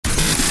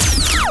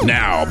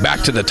Now,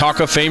 back to the Talk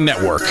of Fame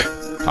Network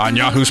on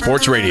Yahoo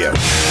Sports Radio.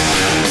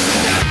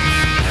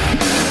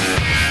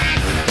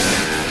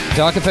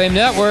 Talk of Fame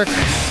Network,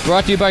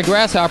 brought to you by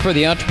Grasshopper,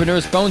 the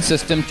entrepreneur's phone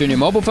system. Turn your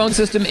mobile phone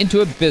system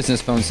into a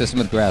business phone system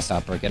with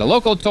Grasshopper. Get a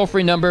local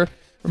toll-free number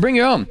or bring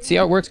your own. See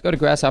how it works? Go to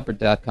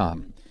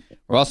grasshopper.com.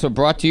 We're also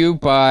brought to you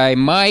by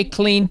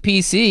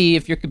MyCleanPC.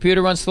 If your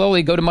computer runs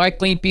slowly, go to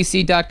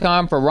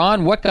mycleanpc.com. For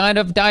Ron, what kind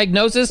of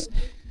diagnosis?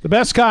 The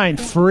best kind,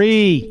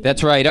 free.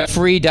 That's right, a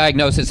free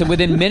diagnosis. And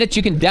within minutes,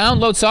 you can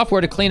download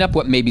software to clean up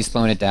what may be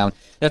slowing it down.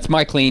 That's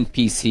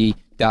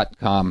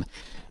mycleanpc.com.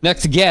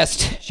 Next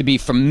guest should be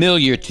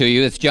familiar to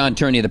you. It's John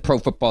Turney of the Pro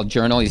Football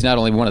Journal. He's not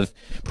only one of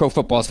Pro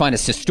Football's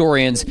finest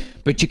historians,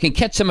 but you can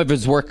catch some of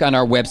his work on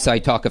our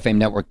website,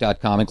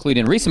 talkoffamenetwork.com,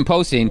 including a recent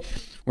posting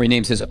where he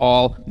names his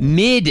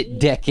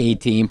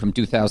all-mid-decade team from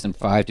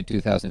 2005 to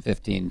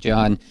 2015.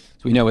 John,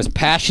 as we know, is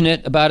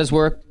passionate about his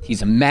work.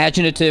 He's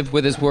imaginative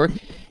with his work.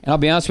 And I'll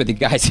be honest with you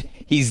guys,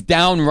 he's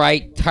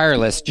downright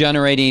tireless,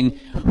 generating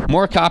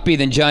more copy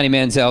than Johnny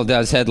Manziel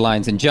does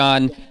headlines. And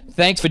John,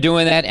 thanks for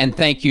doing that, and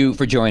thank you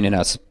for joining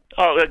us.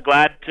 Oh,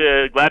 glad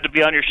to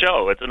be on your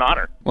show. It's an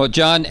honor. Well,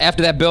 John,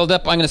 after that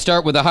build-up, I'm going to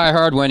start with a high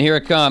hard one. Here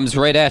it comes,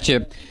 right at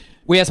you.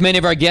 We asked many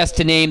of our guests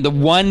to name the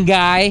one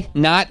guy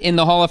not in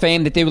the Hall of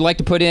Fame that they would like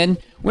to put in.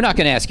 We're not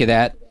going to ask you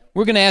that.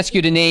 We're going to ask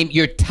you to name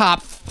your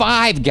top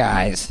 5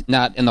 guys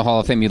not in the Hall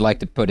of Fame you'd like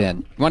to put in.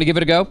 You want to give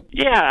it a go?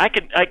 Yeah, I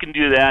can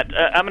do that.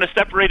 I'm going to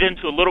separate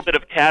into a little bit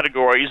of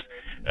categories.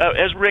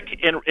 As Rick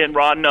and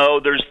Ron know,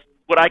 there's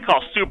what I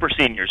call super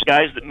seniors,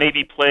 guys that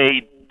maybe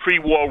played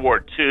pre-World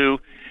War II.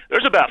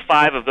 There's about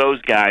 5 of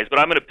those guys, but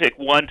I'm going to pick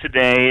one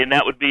today, and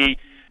that would be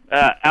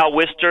Al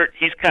Wistert.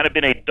 He's kind of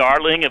been a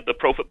darling of the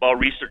Pro Football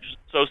Research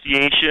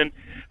Association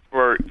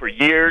for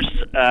years.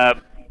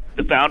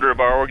 The founder of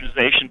our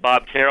organization,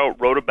 Bob Carroll,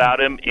 wrote about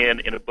him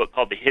in a book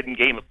called The Hidden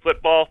Game of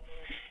Football.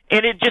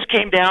 And it just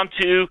came down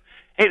to,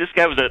 hey, this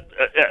guy was a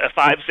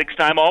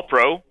 5-6-time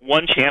All-Pro,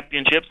 won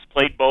championships,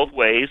 played both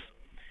ways.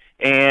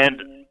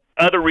 And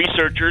other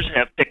researchers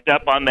have picked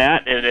up on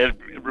that and have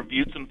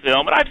reviewed some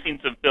film. And I've seen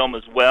some film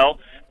as well,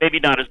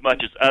 maybe not as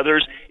much as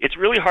others. It's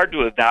really hard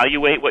to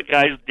evaluate what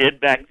guys did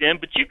back then,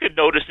 but you could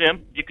notice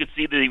him. You could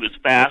see that he was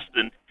fast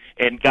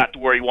and got to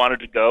where he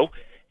wanted to go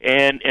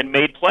and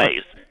made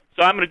plays.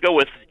 So I'm going to go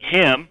with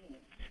him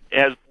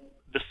as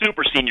the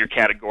super senior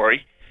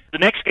category. The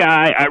next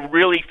guy I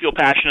really feel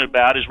passionate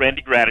about is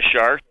Randy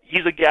Gradishar.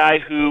 He's a guy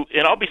who,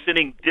 and I'll be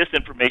sending this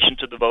information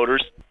to the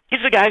voters,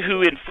 he's a guy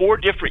who in 4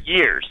 different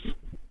years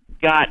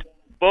got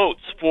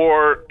votes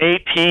for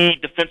AP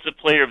Defensive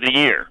Player of the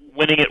Year,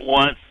 winning it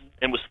once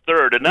and was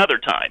third another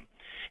time.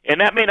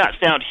 And that may not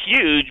sound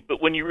huge, but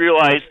when you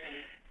realize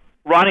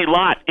Ronnie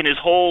Lott in his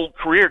whole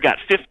career got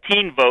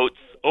 15 votes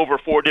over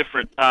 4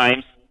 different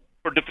times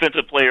for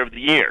Defensive Player of the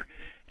Year.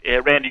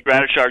 Randy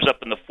Gradishar's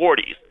up in the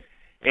 40s.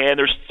 And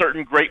there's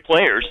certain great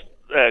players,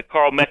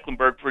 Carl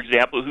Mecklenburg, for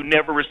example, who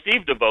never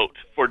received a vote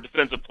for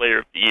Defensive Player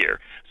of the Year.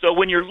 So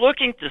when you're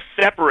looking to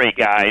separate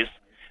guys,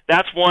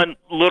 that's one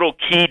little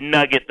key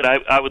nugget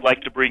that I would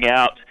like to bring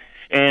out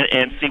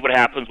and see what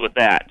happens with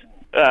that.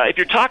 If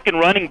you're talking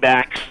running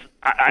backs,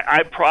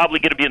 I'm probably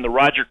going to be in the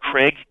Roger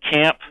Craig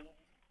camp,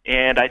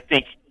 and I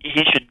think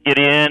he should get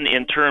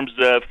in terms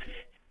of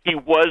he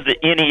was the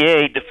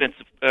NEA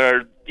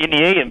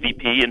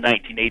MVP in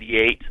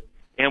 1988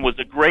 and was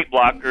a great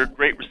blocker,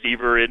 great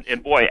receiver,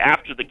 and boy,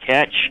 after the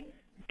catch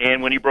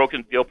and when he broke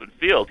into the open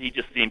field, he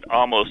just seemed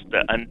almost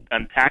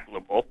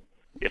untackleable,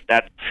 if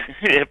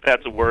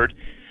that's a word.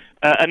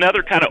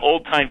 Another kind of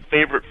old-time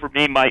favorite for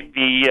me might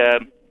be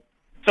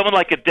someone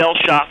like Adele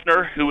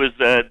Schaffner, who was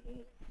a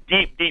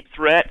deep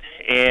threat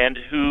and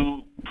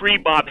who,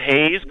 pre-Bob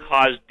Hayes,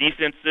 caused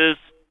defenses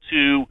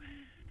to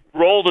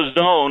roll the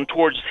zone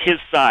towards his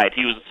side.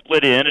 He was a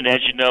split end, and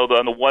as you know,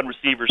 on the one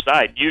receiver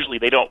side, usually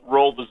they don't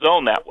roll the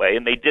zone that way,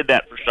 and they did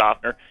that for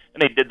Schaffner,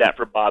 and they did that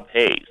for Bob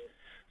Hayes.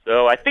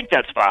 So I think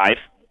that's 5.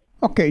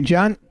 Okay,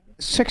 John,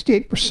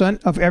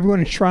 68% of everyone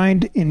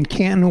enshrined in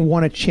Canton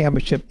won a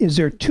championship. Is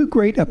there too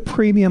great a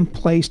premium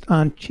placed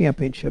on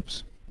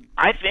championships?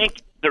 I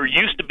think there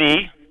used to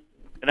be,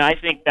 and I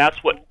think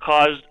that's what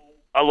caused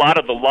a lot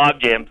of the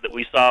logjams that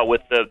we saw with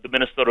the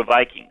Minnesota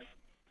Vikings.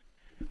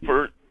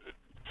 For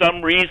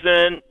some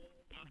reason,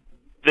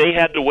 they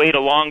had to wait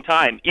a long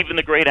time. Even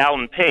the great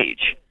Alan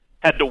Page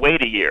had to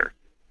wait a year.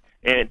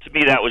 And to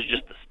me, that was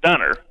just a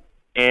stunner.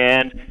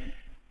 And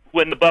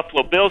when the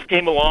Buffalo Bills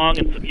came along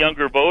and some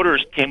younger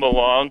voters came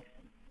along,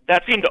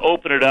 that seemed to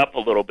open it up a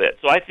little bit.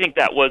 So I think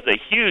that was a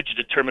huge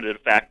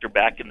determinative factor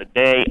back in the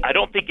day. I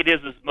don't think it is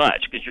as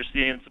much because you're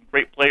seeing some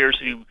great players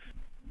who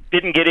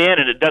didn't get in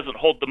and it doesn't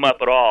hold them up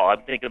at all.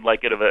 I'm thinking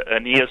like of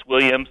Aeneas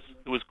Williams,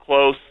 who was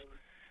close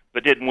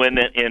but didn't win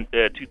it in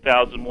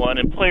 2001.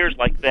 And players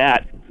like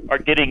that are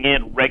getting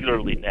in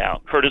regularly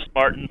now. Curtis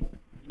Martin.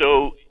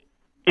 So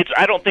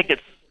I don't think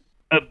it's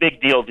a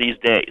big deal these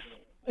days.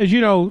 As you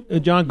know,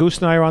 John Goose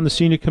and I are on the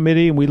senior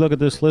committee, and we look at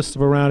this list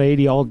of around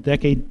 80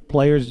 all-decade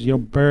players,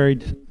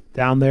 buried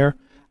down there.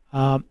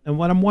 And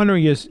what I'm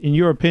wondering is, in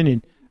your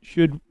opinion,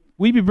 should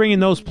we be bringing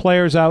those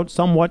players out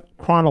somewhat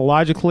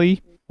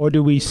chronologically, or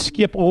do we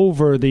skip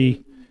over the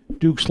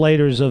Duke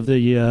Slaters of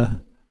the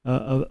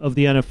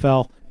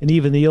NFL and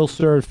even the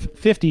ill-served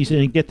 50s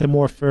and get the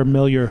more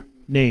familiar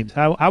names?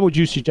 How would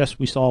you suggest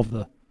we solve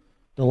the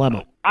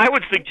dilemma? I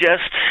would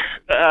suggest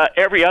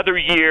every other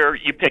year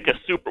you pick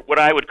what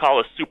I would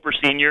call a super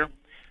senior.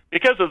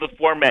 Because of the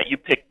format, you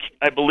pick,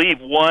 I believe,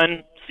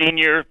 one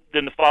senior,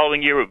 then the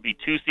following year would be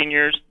two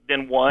seniors,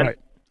 then one. Right.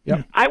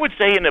 Yep. I would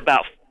say in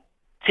about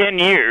 10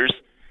 years,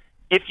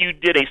 if you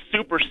did a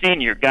super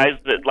senior, guys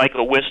that like a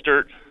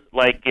Wistert,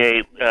 like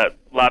a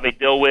Lave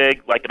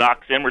Dilweg, like an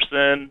Ox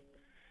Emerson,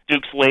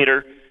 Duke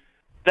Slater,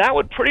 that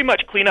would pretty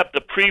much clean up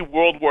the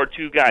pre-World War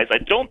II guys. I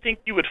don't think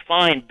you would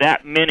find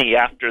that many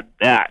after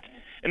that.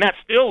 And that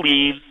still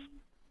leaves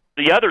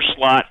the other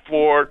slot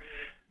for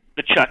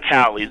the Chuck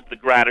Howleys, the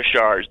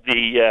Gratishars,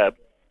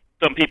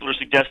 some people are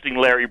suggesting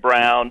Larry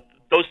Brown,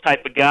 those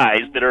type of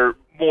guys that are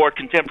more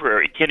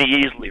contemporary,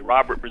 Kenny Easley,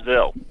 Robert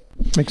Brazil.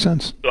 Makes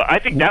sense. So I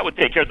think that would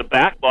take care of the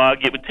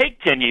backlog. It would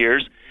take 10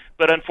 years,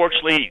 but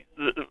unfortunately,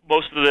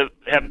 most of them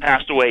have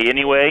passed away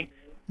anyway.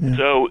 Yeah.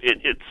 So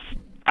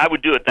I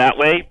would do it that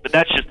way, but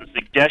that's just a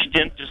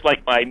suggestion, just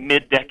like my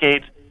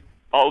mid-decade,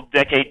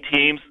 all-decade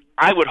teams.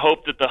 I would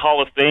hope that the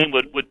Hall of Fame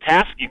would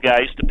task you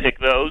guys to pick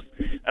those,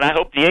 and I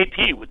hope the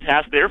AP would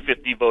task their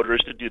 50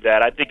 voters to do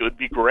that. I think it would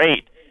be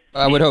great.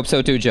 I would hope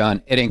so too,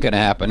 John. It ain't going to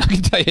happen. I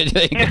can tell you it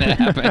ain't going to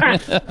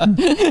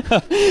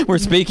happen. We're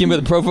speaking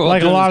with Pro Football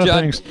like Journalist a lot of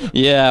John, things.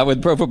 Yeah,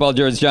 with Pro Football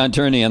Journalist John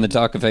Turney on the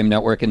Talk of Fame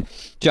Network. And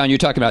John, you're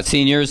talking about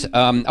seniors.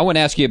 I want to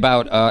ask you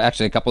about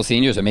actually a couple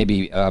seniors, or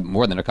maybe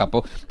more than a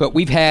couple. But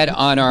we've had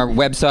on our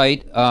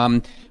website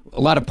a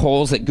lot of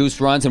polls that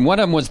Goose runs, and one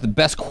of them was the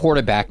best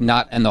quarterback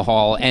not in the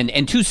Hall.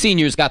 And two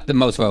seniors got the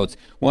most votes.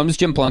 One was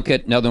Jim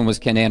Plunkett, another one was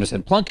Ken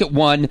Anderson. Plunkett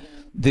won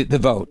the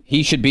vote.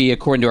 He should be,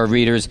 according to our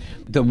readers,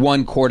 the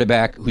one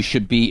quarterback who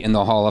should be in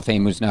the Hall of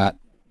Fame who's not.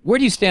 Where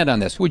do you stand on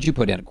this? Who would you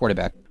put in a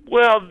quarterback?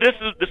 Well, this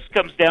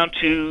comes down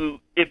to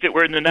if it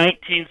were in the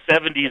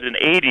 1970s and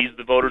 80s,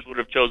 the voters would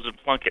have chosen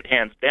Plunkett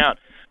hands down.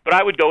 But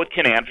I would go with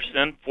Ken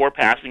Anderson, 4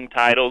 passing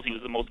titles. He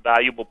was the most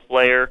valuable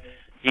player.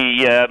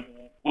 He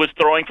was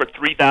throwing for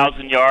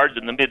 3,000 yards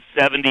in the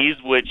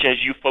mid-70s, which, as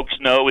you folks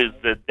know, is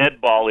the dead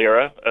ball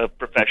era of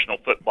professional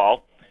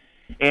football.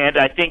 And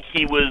I think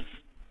he was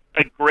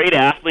a great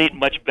athlete,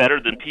 much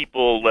better than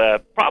people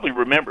probably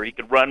remember. He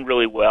could run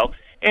really well.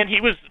 And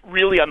he was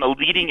really on the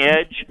leading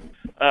edge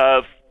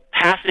of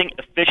passing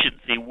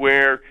efficiency,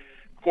 where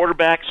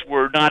quarterbacks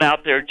were not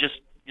out there just,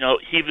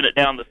 heaving it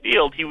down the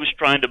field. He was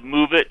trying to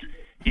move it.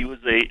 He was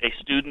a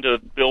student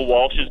of Bill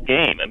Walsh's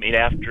game. I mean,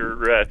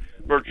 after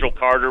Virgil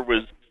Carter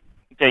was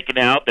taken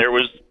out, there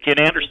was Ken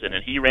Anderson,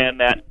 and he ran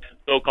that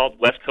so-called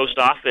West Coast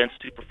offense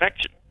to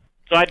perfection.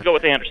 So I'd go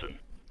with Anderson.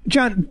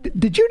 John,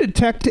 did you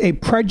detect a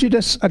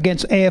prejudice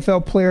against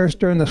AFL players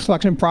during the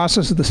selection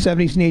process of the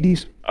 70s and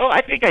 80s? Oh,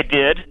 I think I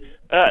did.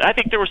 I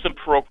think there was some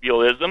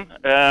parochialism.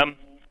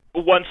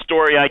 One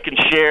story I can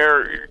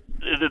share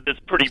that's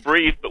pretty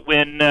brief, but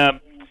when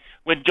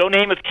Joe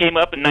Namath came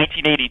up in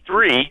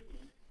 1983,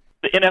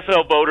 the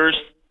NFL voters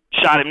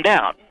shot him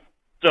down.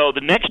 So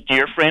the next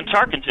year, Fran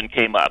Tarkenton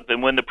came up,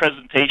 and when the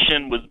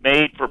presentation was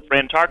made for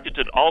Fran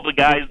Tarkenton, all the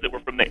guys that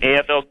were from the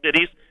AFL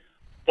cities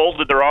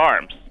folded their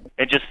arms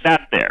and just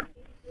sat there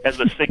as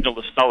a signal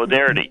of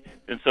solidarity.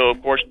 And so,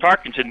 of course,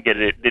 Tarkenton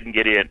didn't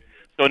get in.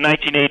 So in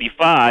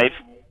 1985,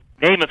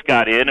 Namath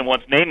got in, and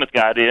once Namath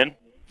got in,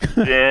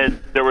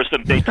 then there were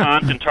some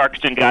détente, and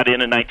Tarkenton got in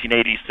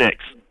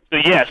 1986. So,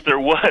 yes, there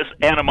was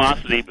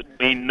animosity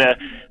between the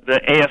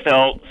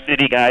AFL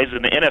city guys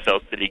and the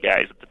NFL city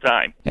guys at the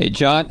time. Hey,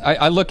 John,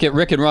 I look at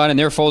Rick and Ron, and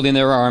they're folding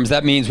their arms.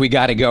 That means we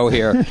got to go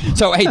here.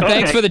 So, hey,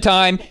 thanks for the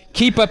time.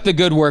 Keep up the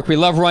good work. We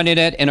love running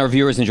it, and our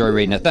viewers enjoy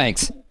reading it.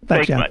 Thanks.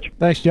 Thanks, John. Much.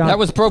 Thanks, John. That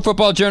was Pro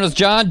Football Journalist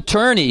John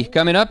Turney.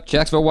 Coming up,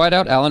 Jacksonville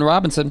Wideout, Alan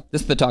Robinson.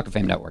 This is the Talk of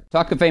Fame Network.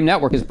 Talk of Fame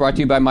Network is brought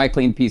to you by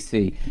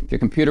MyCleanPC. If your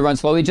computer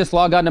runs slowly, just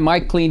log on to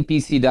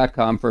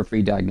mycleanpc.com for a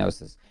free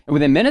diagnosis. And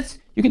within minutes,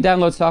 you can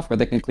download software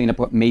that can clean up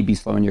what may be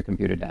slowing your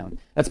computer down.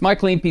 That's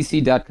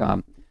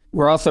mycleanpc.com.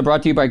 We're also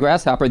brought to you by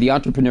Grasshopper, the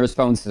entrepreneur's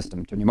phone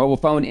system. Turn your mobile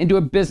phone into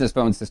a business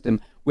phone system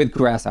with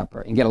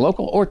Grasshopper and get a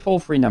local or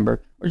toll-free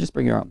number, or just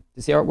bring your own.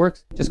 To see how it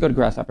works, just go to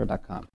grasshopper.com.